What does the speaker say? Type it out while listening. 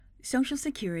Social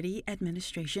Security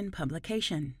Administration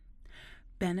publication.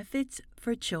 Benefits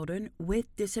for Children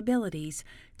with Disabilities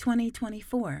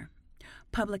 2024.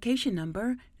 Publication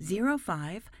number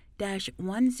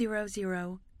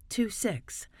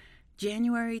 05-10026,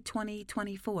 January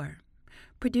 2024.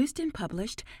 Produced and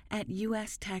published at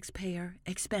U.S. taxpayer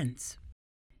expense.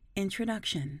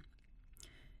 Introduction.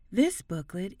 This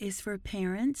booklet is for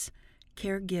parents,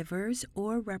 caregivers,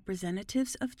 or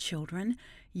representatives of children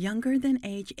younger than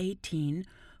age 18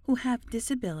 who have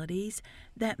disabilities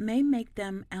that may make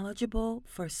them eligible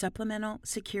for Supplemental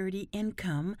Security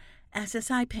Income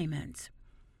SSI payments.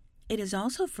 It is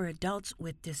also for adults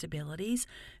with disabilities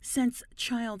since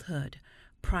childhood,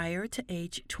 prior to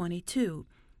age 22,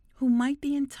 who might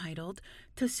be entitled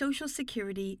to Social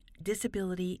Security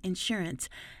Disability Insurance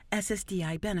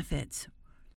SSDI benefits.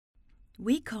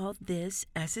 We call this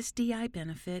SSDI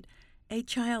benefit a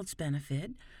child's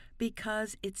benefit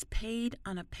because it's paid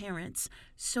on a parent's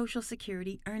Social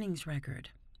Security earnings record.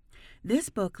 This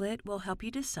booklet will help you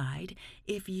decide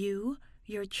if you,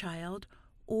 your child,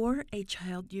 or a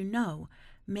child you know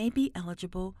may be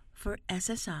eligible for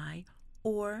SSI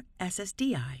or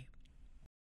SSDI.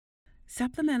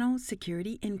 Supplemental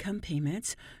Security Income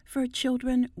payments for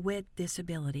children with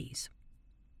disabilities.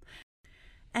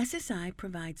 SSI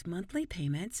provides monthly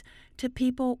payments to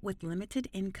people with limited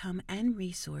income and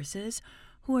resources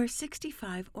who are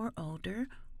 65 or older,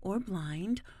 or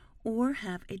blind, or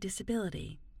have a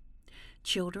disability.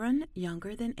 Children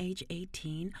younger than age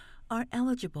 18 are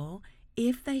eligible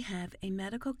if they have a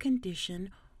medical condition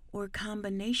or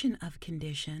combination of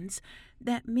conditions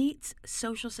that meets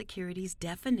Social Security's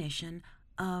definition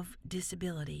of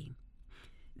disability.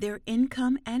 Their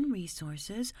income and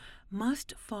resources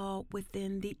must fall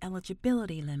within the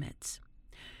eligibility limits.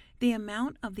 The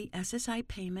amount of the SSI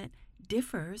payment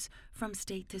differs from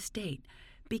state to state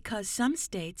because some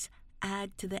states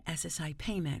add to the SSI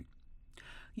payment.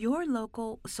 Your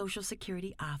local Social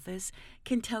Security office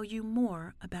can tell you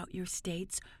more about your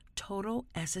state's total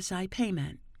SSI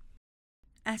payment.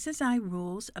 SSI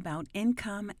rules about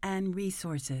income and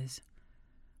resources.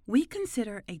 We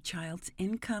consider a child's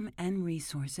income and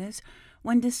resources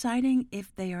when deciding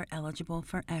if they are eligible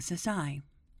for SSI.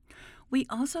 We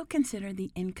also consider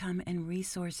the income and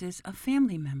resources of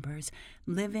family members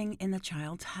living in the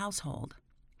child's household.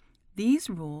 These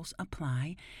rules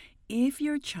apply if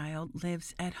your child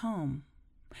lives at home.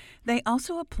 They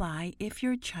also apply if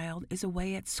your child is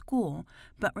away at school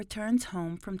but returns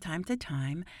home from time to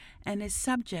time and is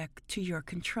subject to your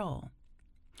control.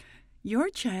 Your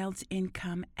child's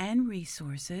income and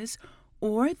resources,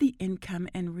 or the income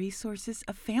and resources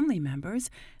of family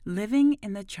members living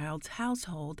in the child's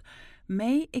household,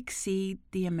 may exceed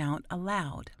the amount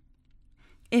allowed.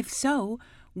 If so,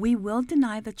 we will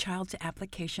deny the child's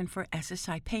application for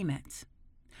SSI payments.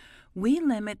 We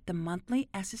limit the monthly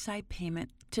SSI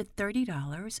payment to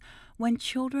 $30 when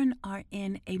children are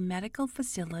in a medical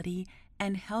facility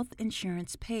and health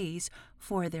insurance pays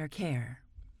for their care.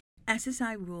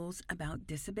 SSI rules about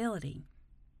disability.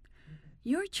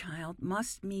 Your child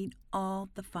must meet all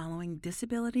the following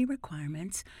disability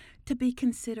requirements to be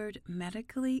considered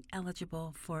medically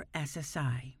eligible for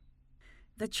SSI.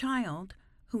 The child,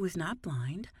 who is not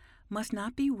blind, must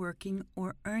not be working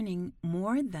or earning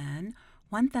more than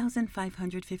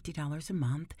 $1,550 a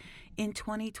month in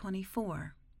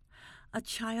 2024. A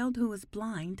child who is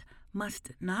blind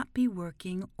must not be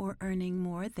working or earning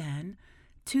more than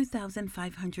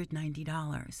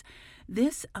 $2,590.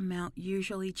 This amount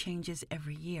usually changes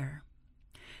every year.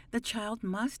 The child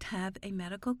must have a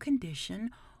medical condition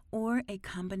or a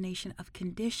combination of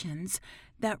conditions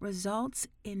that results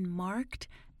in marked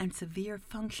and severe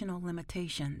functional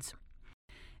limitations.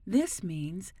 This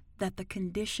means that the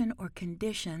condition or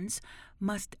conditions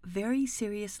must very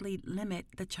seriously limit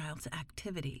the child's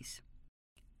activities.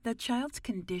 The child's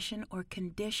condition or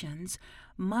conditions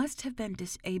must have been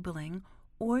disabling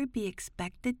or be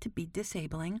expected to be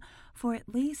disabling for at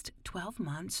least 12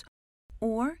 months,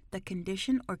 or the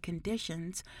condition or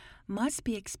conditions must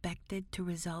be expected to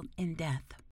result in death.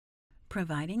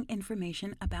 Providing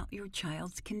information about your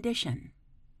child's condition.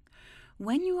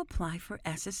 When you apply for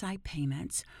SSI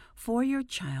payments for your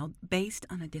child based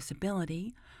on a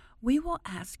disability, we will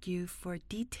ask you for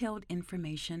detailed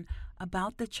information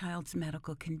about the child's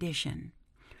medical condition.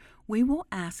 We will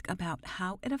ask about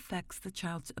how it affects the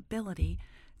child's ability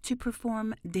to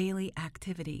perform daily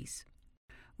activities.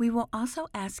 We will also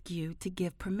ask you to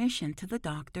give permission to the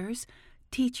doctors,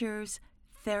 teachers,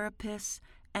 therapists,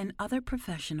 and other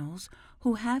professionals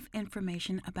who have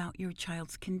information about your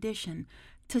child's condition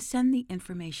to send the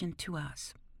information to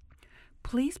us.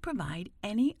 Please provide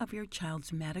any of your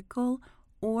child's medical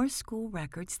or school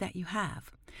records that you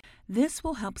have. This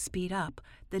will help speed up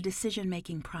the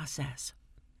decision-making process.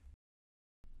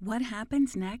 What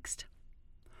happens next?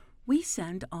 We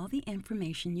send all the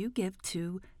information you give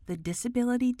to the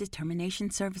Disability Determination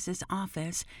Services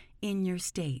Office in your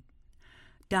state.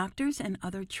 Doctors and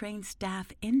other trained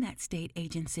staff in that state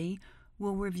agency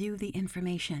will review the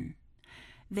information.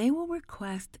 They will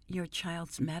request your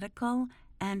child's medical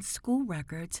and school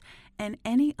records and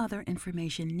any other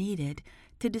information needed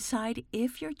to decide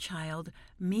if your child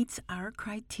meets our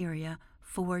criteria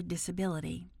for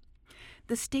disability.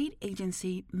 The state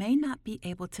agency may not be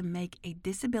able to make a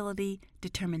disability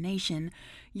determination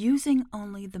using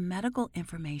only the medical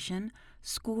information,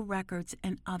 school records,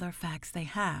 and other facts they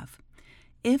have.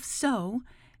 If so,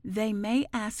 they may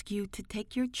ask you to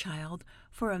take your child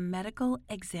for a medical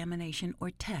examination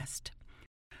or test.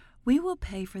 We will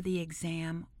pay for the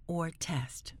exam or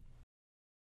test.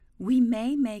 We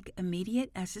may make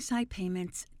immediate SSI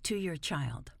payments to your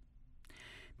child.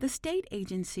 The state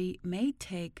agency may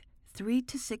take 3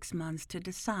 to 6 months to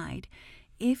decide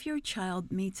if your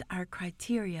child meets our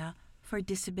criteria for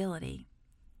disability.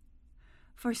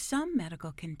 For some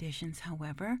medical conditions,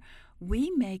 however,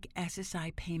 we make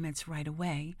SSI payments right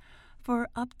away for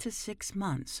up to 6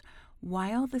 months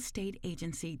while the state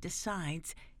agency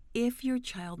decides if your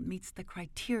child meets the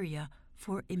criteria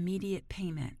for immediate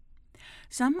payment.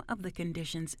 Some of the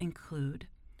conditions include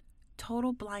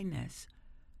total blindness,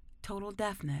 total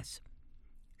deafness,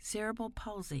 cerebral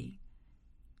palsy,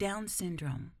 Down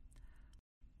syndrome,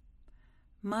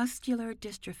 muscular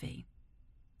dystrophy,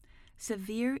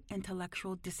 severe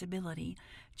intellectual disability,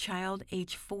 child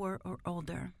age 4 or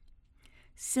older,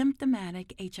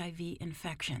 symptomatic HIV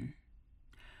infection,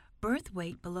 birth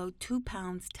weight below 2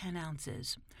 pounds 10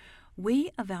 ounces. We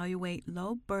evaluate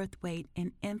low birth weight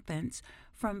in infants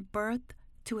from birth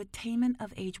to attainment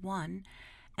of age 1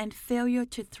 and failure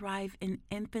to thrive in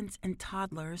infants and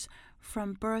toddlers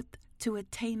from birth to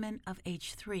attainment of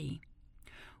age 3.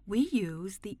 We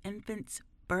use the infant's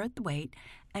birth weight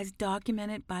as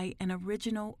documented by an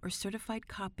original or certified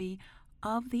copy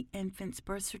of the infant's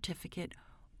birth certificate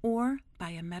or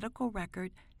by a medical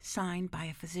record signed by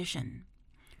a physician.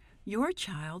 Your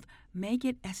child may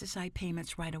get SSI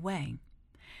payments right away.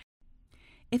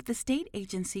 If the state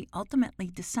agency ultimately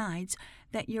decides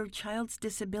that your child's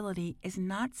disability is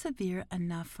not severe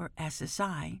enough for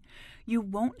SSI, you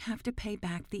won't have to pay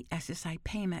back the SSI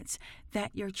payments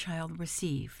that your child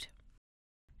received.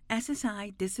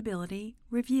 SSI disability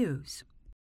reviews.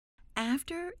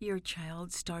 After your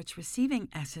child starts receiving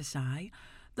SSI,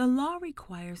 the law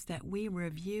requires that we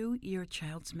review your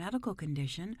child's medical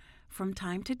condition from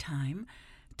time to time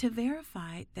to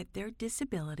verify that their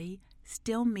disability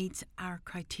still meets our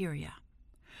criteria.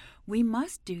 We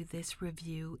must do this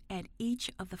review at each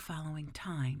of the following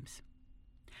times.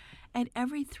 At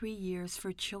every 3 years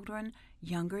for children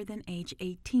younger than age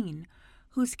 18,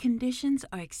 whose conditions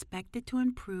are expected to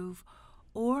improve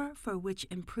or for which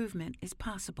improvement is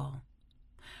possible.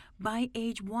 By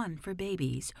age 1 for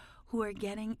babies who are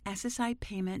getting SSI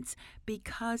payments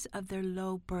because of their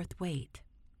low birth weight.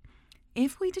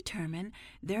 If we determine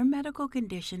their medical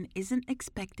condition isn't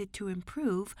expected to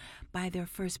improve by their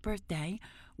first birthday,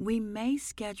 we may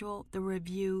schedule the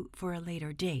review for a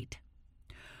later date.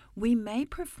 We may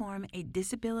perform a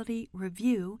disability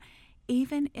review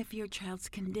even if your child's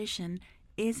condition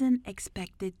isn't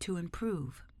expected to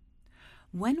improve.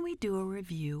 When we do a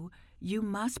review, you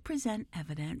must present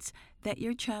evidence that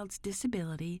your child's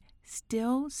disability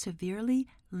still severely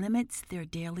limits their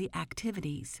daily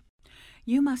activities.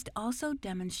 You must also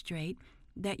demonstrate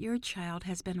that your child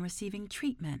has been receiving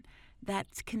treatment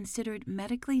that's considered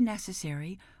medically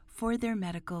necessary for their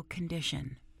medical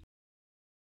condition.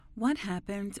 What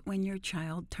happens when your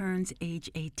child turns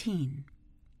age 18?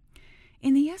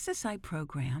 In the SSI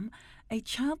program, a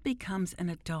child becomes an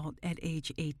adult at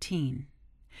age 18.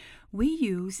 We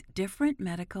use different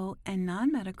medical and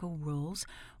non-medical rules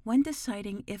when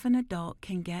deciding if an adult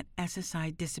can get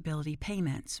SSI disability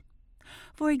payments.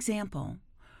 For example,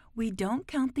 we don't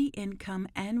count the income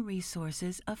and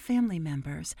resources of family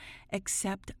members,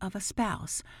 except of a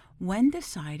spouse, when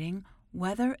deciding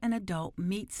whether an adult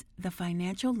meets the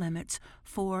financial limits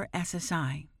for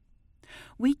SSI.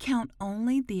 We count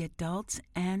only the adult's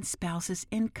and spouse's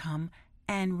income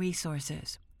and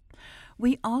resources.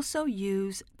 We also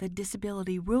use the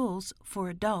disability rules for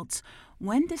adults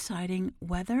when deciding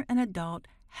whether an adult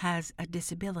has a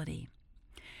disability.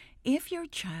 If your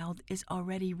child is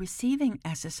already receiving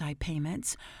SSI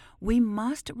payments, we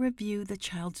must review the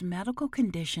child's medical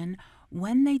condition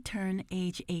when they turn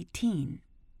age 18.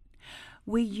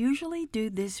 We usually do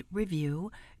this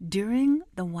review during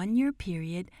the 1-year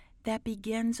period that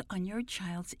begins on your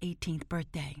child's 18th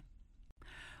birthday.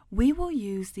 We will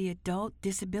use the adult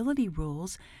disability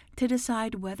rules to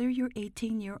decide whether your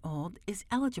 18-year-old is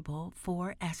eligible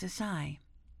for SSI.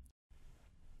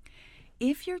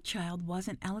 If your child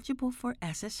wasn't eligible for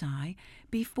SSI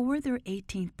before their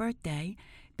 18th birthday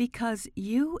because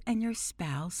you and your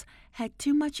spouse had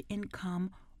too much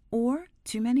income or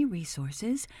too many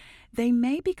resources, they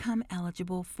may become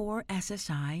eligible for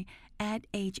SSI at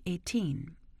age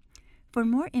 18. For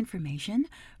more information,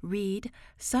 read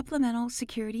Supplemental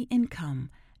Security Income,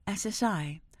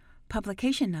 SSI,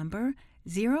 publication number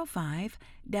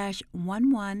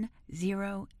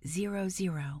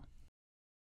 05-11000.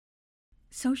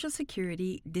 Social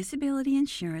Security disability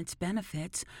insurance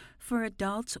benefits for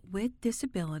adults with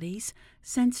disabilities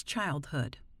since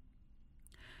childhood.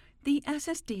 The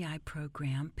SSDI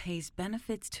program pays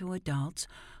benefits to adults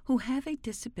who have a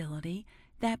disability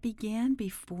that began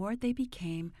before they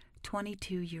became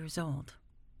 22 years old.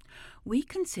 We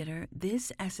consider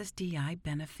this SSDI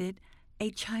benefit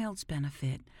a child's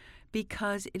benefit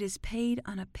because it is paid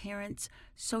on a parent's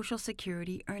Social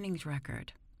Security earnings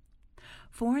record.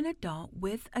 For an adult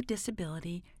with a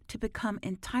disability to become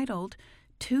entitled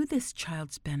to this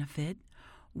child's benefit,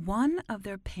 one of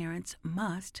their parents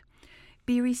must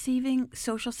be receiving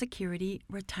Social Security,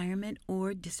 retirement,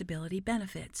 or disability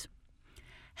benefits,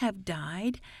 have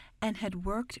died, and had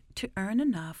worked to earn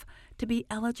enough to be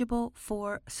eligible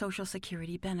for Social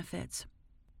Security benefits.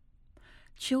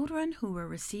 Children who were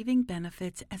receiving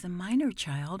benefits as a minor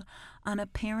child on a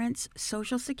parent's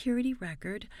Social Security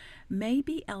record may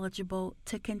be eligible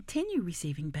to continue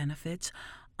receiving benefits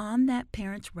on that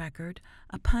parent's record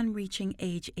upon reaching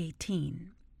age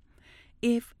 18,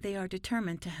 if they are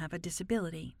determined to have a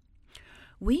disability.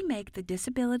 We make the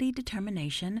disability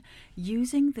determination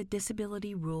using the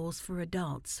disability rules for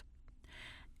adults.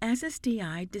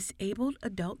 SSDI Disabled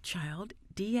Adult Child,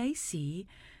 DAC,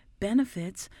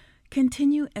 benefits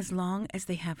continue as long as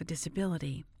they have a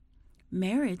disability.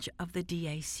 Marriage of the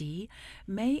DAC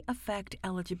may affect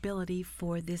eligibility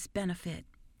for this benefit.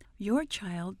 Your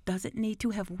child doesn't need to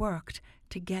have worked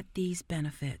to get these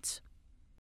benefits.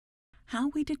 How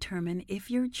we determine if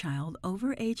your child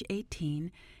over age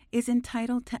 18 is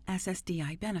entitled to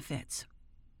SSDI benefits.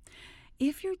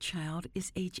 If your child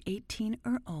is age 18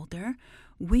 or older,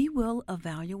 we will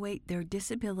evaluate their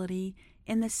disability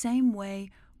in the same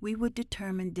way we would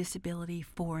determine disability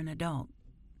for an adult.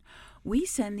 We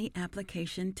send the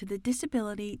application to the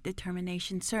Disability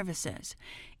Determination Services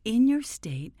in your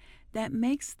state that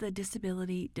makes the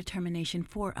disability determination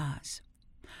for us.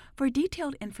 For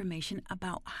detailed information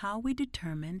about how we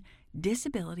determine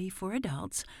disability for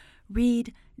adults,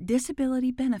 read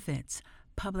Disability Benefits,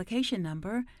 publication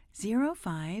number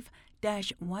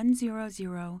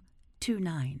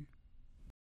 05-10029.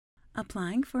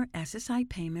 Applying for SSI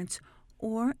payments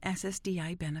or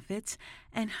SSDI benefits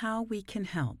and how we can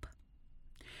help.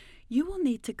 You will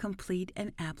need to complete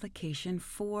an application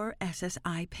for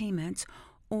SSI payments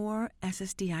or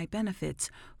SSDI benefits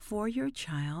for your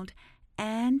child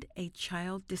and a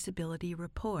child disability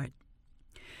report.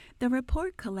 The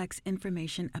report collects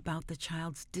information about the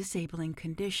child's disabling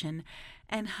condition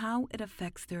and how it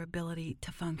affects their ability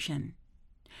to function.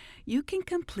 You can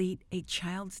complete a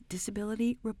child's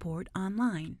disability report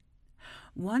online.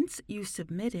 Once you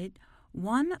submit it,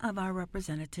 one of our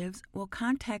representatives will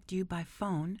contact you by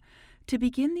phone to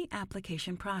begin the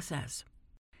application process.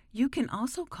 You can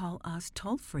also call us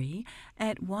toll-free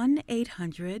at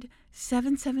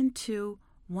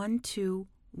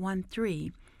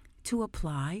 1-800-772-1213 to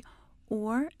apply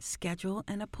or schedule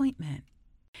an appointment.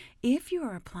 If you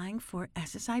are applying for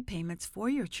SSI payments for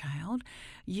your child,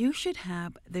 you should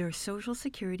have their Social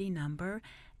Security number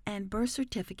and birth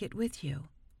certificate with you.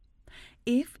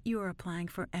 If you are applying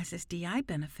for SSDI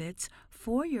benefits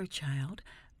for your child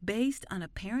based on a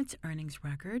parent's earnings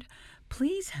record,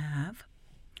 please have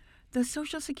the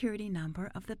Social Security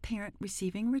number of the parent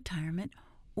receiving retirement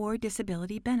or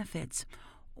disability benefits,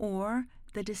 or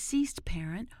the deceased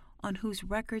parent on whose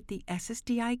record the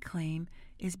SSDI claim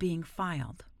is being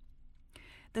filed,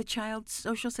 the child's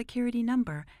Social Security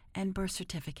number and birth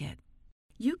certificate.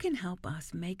 You can help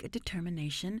us make a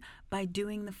determination by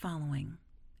doing the following.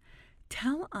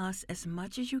 Tell us as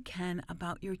much as you can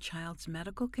about your child's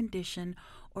medical condition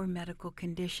or medical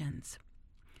conditions.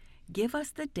 Give us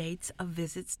the dates of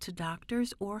visits to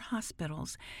doctors or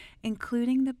hospitals,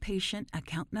 including the patient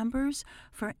account numbers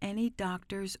for any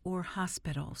doctors or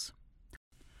hospitals.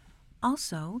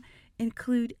 Also,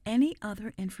 include any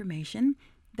other information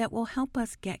that will help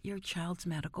us get your child's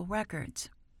medical records.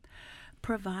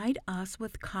 provide us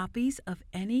with copies of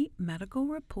any medical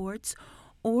reports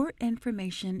or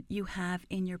information you have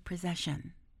in your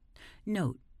possession.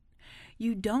 Note,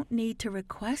 you don't need to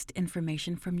request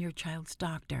information from your child's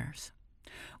doctors.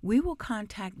 We will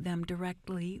contact them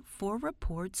directly for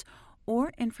reports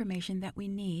or information that we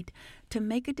need to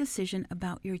make a decision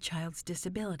about your child's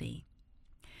disability.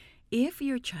 If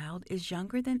your child is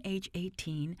younger than age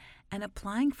 18 and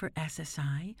applying for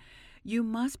SSI, you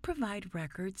must provide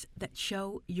records that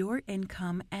show your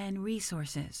income and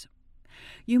resources.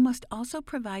 You must also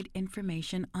provide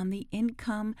information on the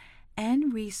income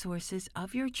and resources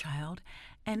of your child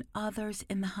and others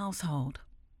in the household.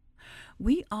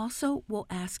 We also will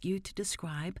ask you to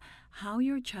describe how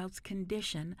your child's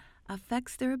condition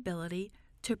affects their ability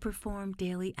to perform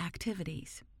daily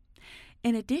activities.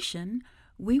 In addition,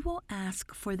 we will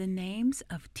ask for the names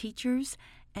of teachers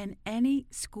and any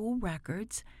school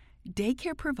records,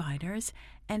 daycare providers,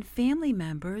 and family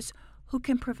members who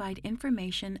can provide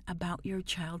information about your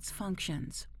child's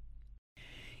functions.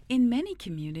 In many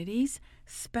communities,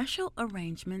 special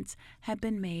arrangements have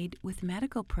been made with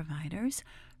medical providers,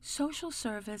 social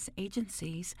service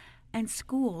agencies, and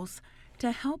schools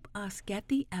to help us get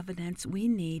the evidence we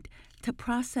need to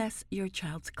process your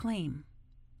child's claim.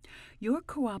 Your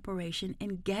cooperation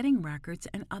in getting records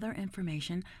and other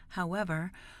information,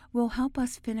 however, will help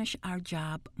us finish our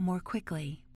job more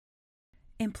quickly.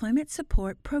 Employment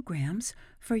support programs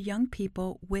for young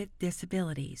people with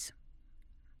disabilities.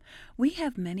 We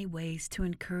have many ways to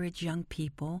encourage young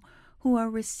people who are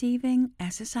receiving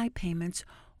SSI payments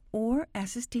or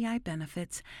SSDI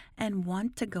benefits and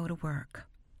want to go to work.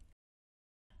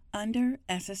 Under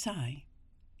SSI.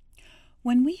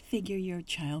 When we figure your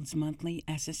child's monthly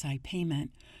SSI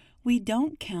payment, we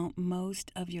don't count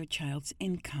most of your child's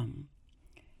income.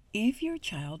 If your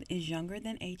child is younger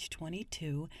than age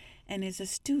 22 and is a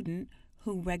student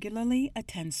who regularly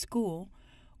attends school,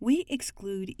 we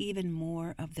exclude even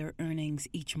more of their earnings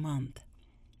each month.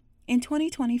 In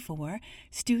 2024,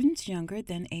 students younger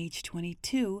than age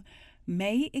 22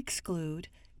 may exclude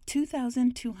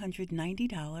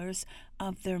 $2,290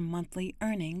 of their monthly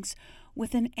earnings,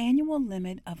 with an annual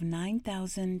limit of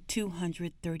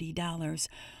 $9,230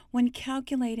 when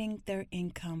calculating their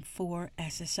income for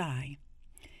SSI.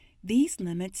 These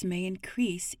limits may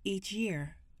increase each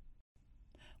year.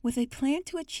 With a plan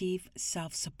to achieve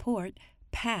self-support,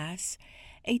 PASS,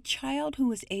 a child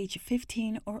who is age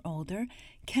 15 or older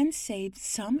can save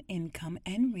some income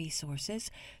and resources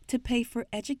to pay for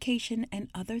education and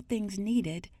other things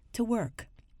needed to work.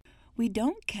 We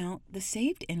don't count the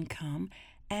saved income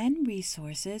and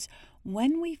resources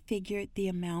when we figure the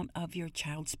amount of your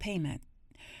child's payment.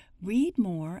 Read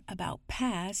more about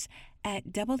PASS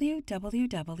at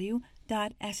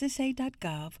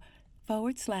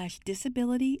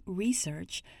www.ssa.gov/disability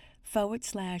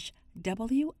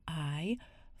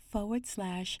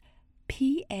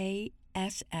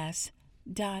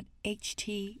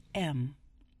research/WI/PASS.HTM.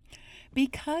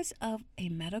 Because of a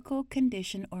medical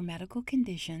condition or medical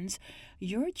conditions,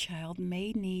 your child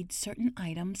may need certain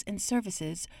items and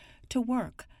services to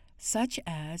work, such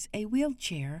as a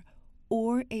wheelchair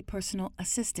or a personal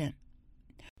assistant.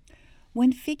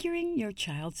 When figuring your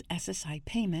child's SSI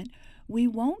payment, we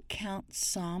won't count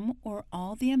some or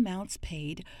all the amounts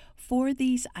paid for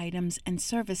these items and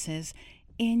services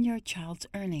in your child's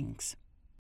earnings.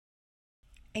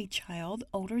 A child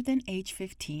older than age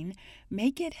 15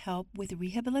 may get help with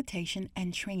rehabilitation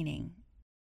and training.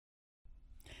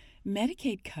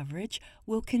 Medicaid coverage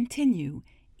will continue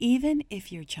even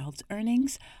if your child's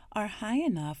earnings are high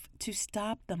enough to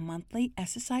stop the monthly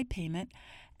SSI payment,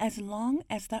 as long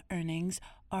as the earnings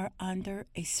are under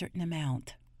a certain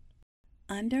amount.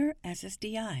 Under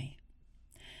SSDI.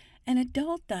 An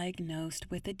adult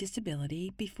diagnosed with a disability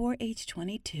before age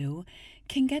 22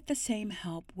 can get the same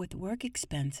help with work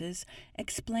expenses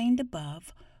explained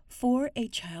above for a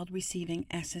child receiving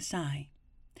SSI.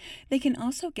 They can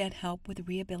also get help with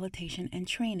rehabilitation and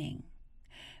training.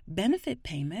 Benefit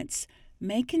payments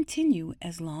may continue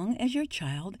as long as your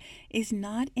child is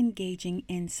not engaging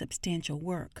in substantial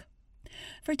work.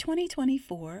 For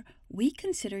 2024, we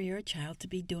consider your child to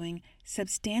be doing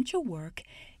substantial work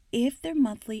if their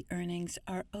monthly earnings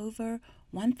are over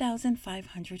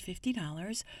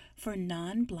 $1,550 for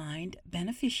non-blind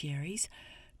beneficiaries,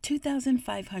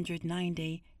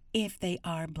 $2,590 if they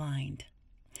are blind.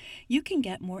 You can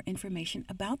get more information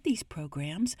about these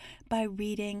programs by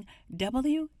reading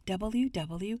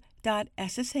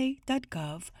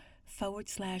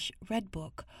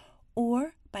www.ssa.gov/redbook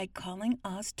or by calling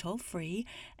us toll-free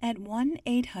at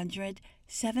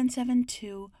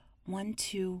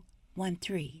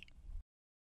 1-800-772-1213.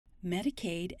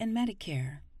 Medicaid and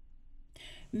Medicare.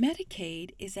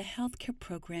 Medicaid is a healthcare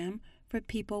program for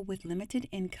people with limited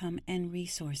income and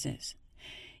resources.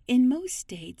 In most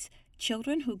states,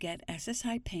 children who get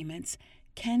SSI payments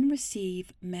can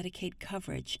receive Medicaid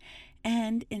coverage,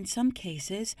 and in some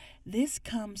cases, this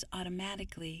comes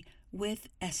automatically with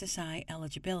SSI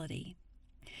eligibility.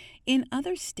 In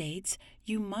other states,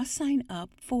 you must sign up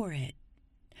for it.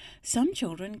 Some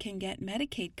children can get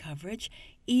Medicaid coverage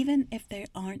even if they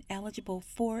aren't eligible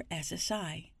for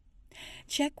SSI.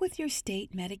 Check with your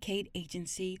state Medicaid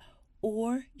agency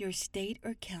or your state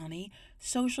or county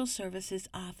social services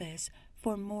office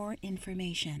for more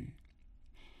information.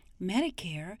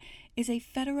 Medicare is a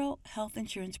federal health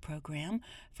insurance program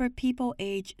for people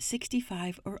age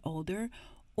 65 or older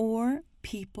or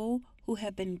people who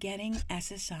have been getting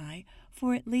SSI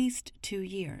for at least 2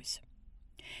 years.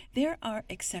 There are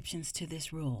exceptions to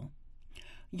this rule.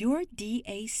 Your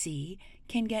DAC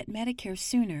can get Medicare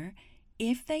sooner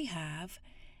if they have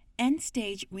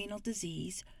end-stage renal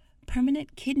disease,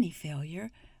 permanent kidney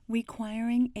failure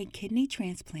requiring a kidney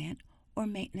transplant or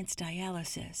maintenance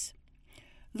dialysis,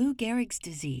 Lou Gehrig's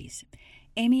disease,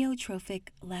 amyotrophic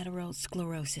lateral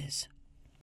sclerosis.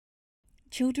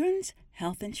 Children's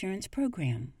Health Insurance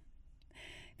Program.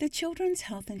 The Children's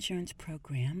Health Insurance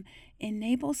Program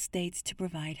enables states to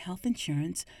provide health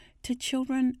insurance to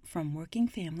children from working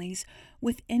families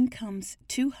with incomes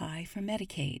too high for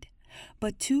Medicaid,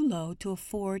 but too low to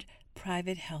afford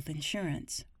private health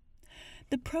insurance.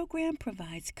 The program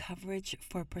provides coverage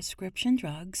for prescription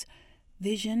drugs,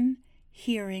 vision,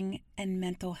 hearing, and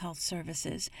mental health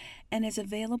services, and is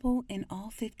available in all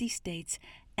 50 states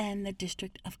and the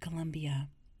District of Columbia.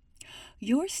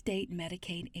 Your state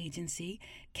Medicaid agency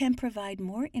can provide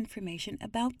more information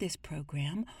about this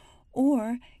program,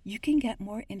 or you can get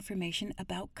more information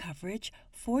about coverage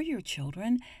for your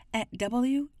children at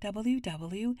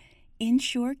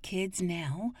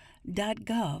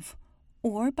www.insurekidsnow.gov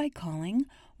or by calling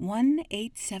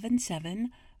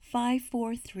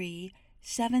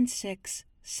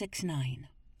 1-877-543-7669.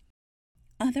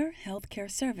 Other healthcare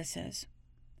services.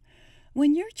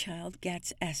 When your child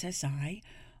gets SSI,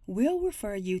 we'll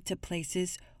refer you to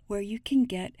places where you can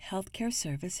get healthcare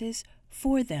services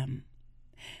for them.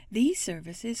 These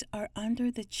services are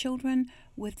under the Children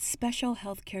with Special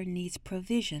Healthcare Needs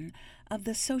provision of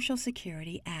the Social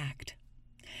Security Act.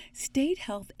 State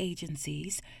health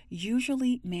agencies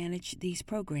usually manage these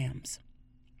programs.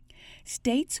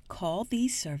 States call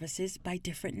these services by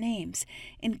different names,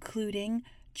 including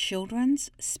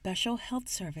Children's Special Health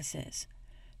Services,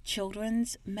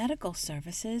 Children's Medical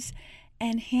Services,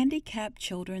 and Handicapped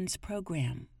Children's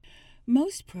Program.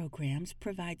 Most programs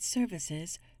provide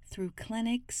services through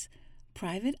clinics,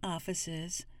 private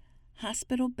offices,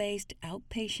 hospital-based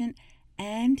outpatient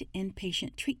and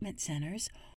inpatient treatment centers,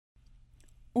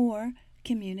 or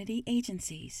community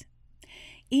agencies.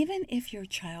 Even if your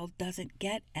child doesn't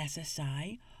get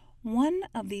SSI, one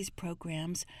of these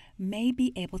programs may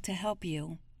be able to help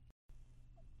you.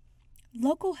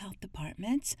 Local health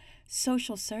departments,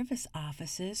 social service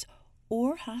offices,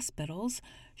 or hospitals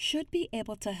should be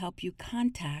able to help you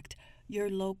contact your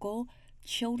local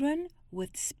Children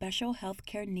with Special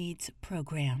Healthcare Needs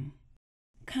program.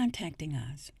 Contacting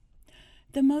us.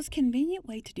 The most convenient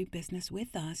way to do business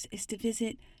with us is to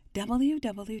visit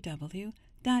www.ssa.gov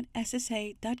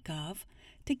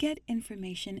to get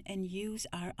information and use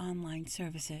our online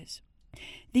services.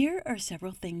 There are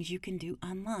several things you can do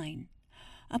online.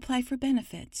 Apply for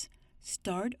benefits.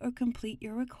 Start or complete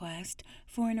your request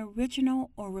for an original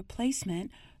or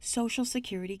replacement Social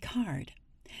Security card.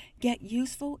 Get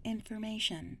useful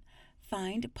information.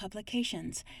 Find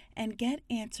publications and get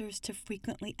answers to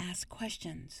frequently asked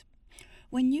questions.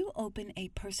 When you open a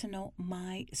personal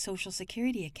My Social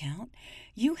Security account,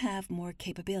 you have more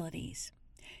capabilities.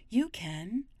 You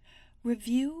can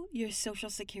review your Social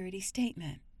Security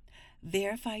statement,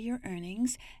 verify your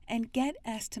earnings, and get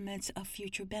estimates of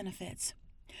future benefits.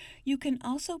 You can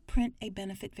also print a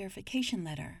benefit verification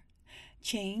letter,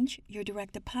 change your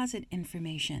direct deposit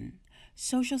information,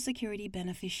 Social Security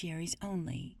beneficiaries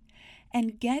only,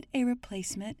 and get a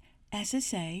replacement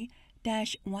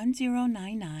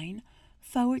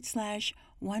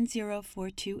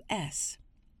SSA-1099/1042S.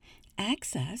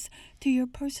 Access to your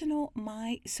personal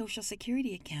My Social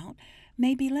Security account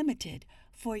may be limited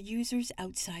for users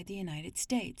outside the United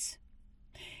States.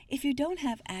 If you don't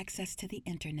have access to the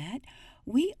Internet,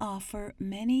 we offer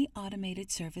many automated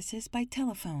services by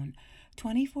telephone,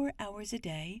 24 hours a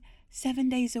day, 7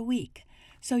 days a week,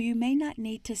 so you may not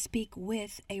need to speak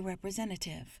with a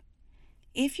representative.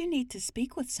 If you need to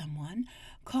speak with someone,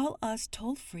 call us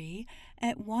toll free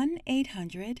at 1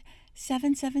 800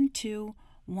 772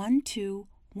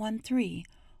 1213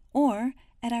 or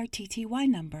at our TTY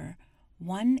number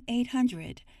 1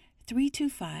 800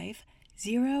 325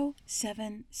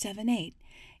 0778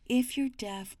 if you're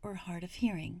deaf or hard of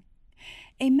hearing.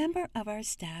 A member of our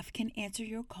staff can answer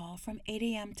your call from 8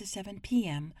 a.m. to 7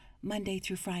 p.m. Monday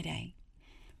through Friday.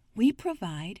 We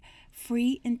provide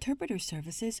free interpreter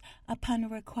services upon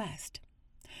request.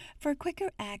 For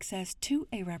quicker access to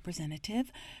a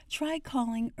representative, try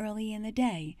calling early in the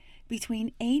day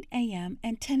between 8 a.m.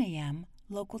 and 10 a.m.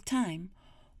 local time,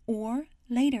 or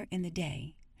later in the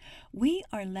day. We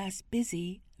are less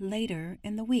busy later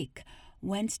in the week,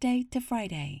 Wednesday to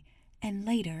Friday, and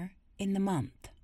later in the month.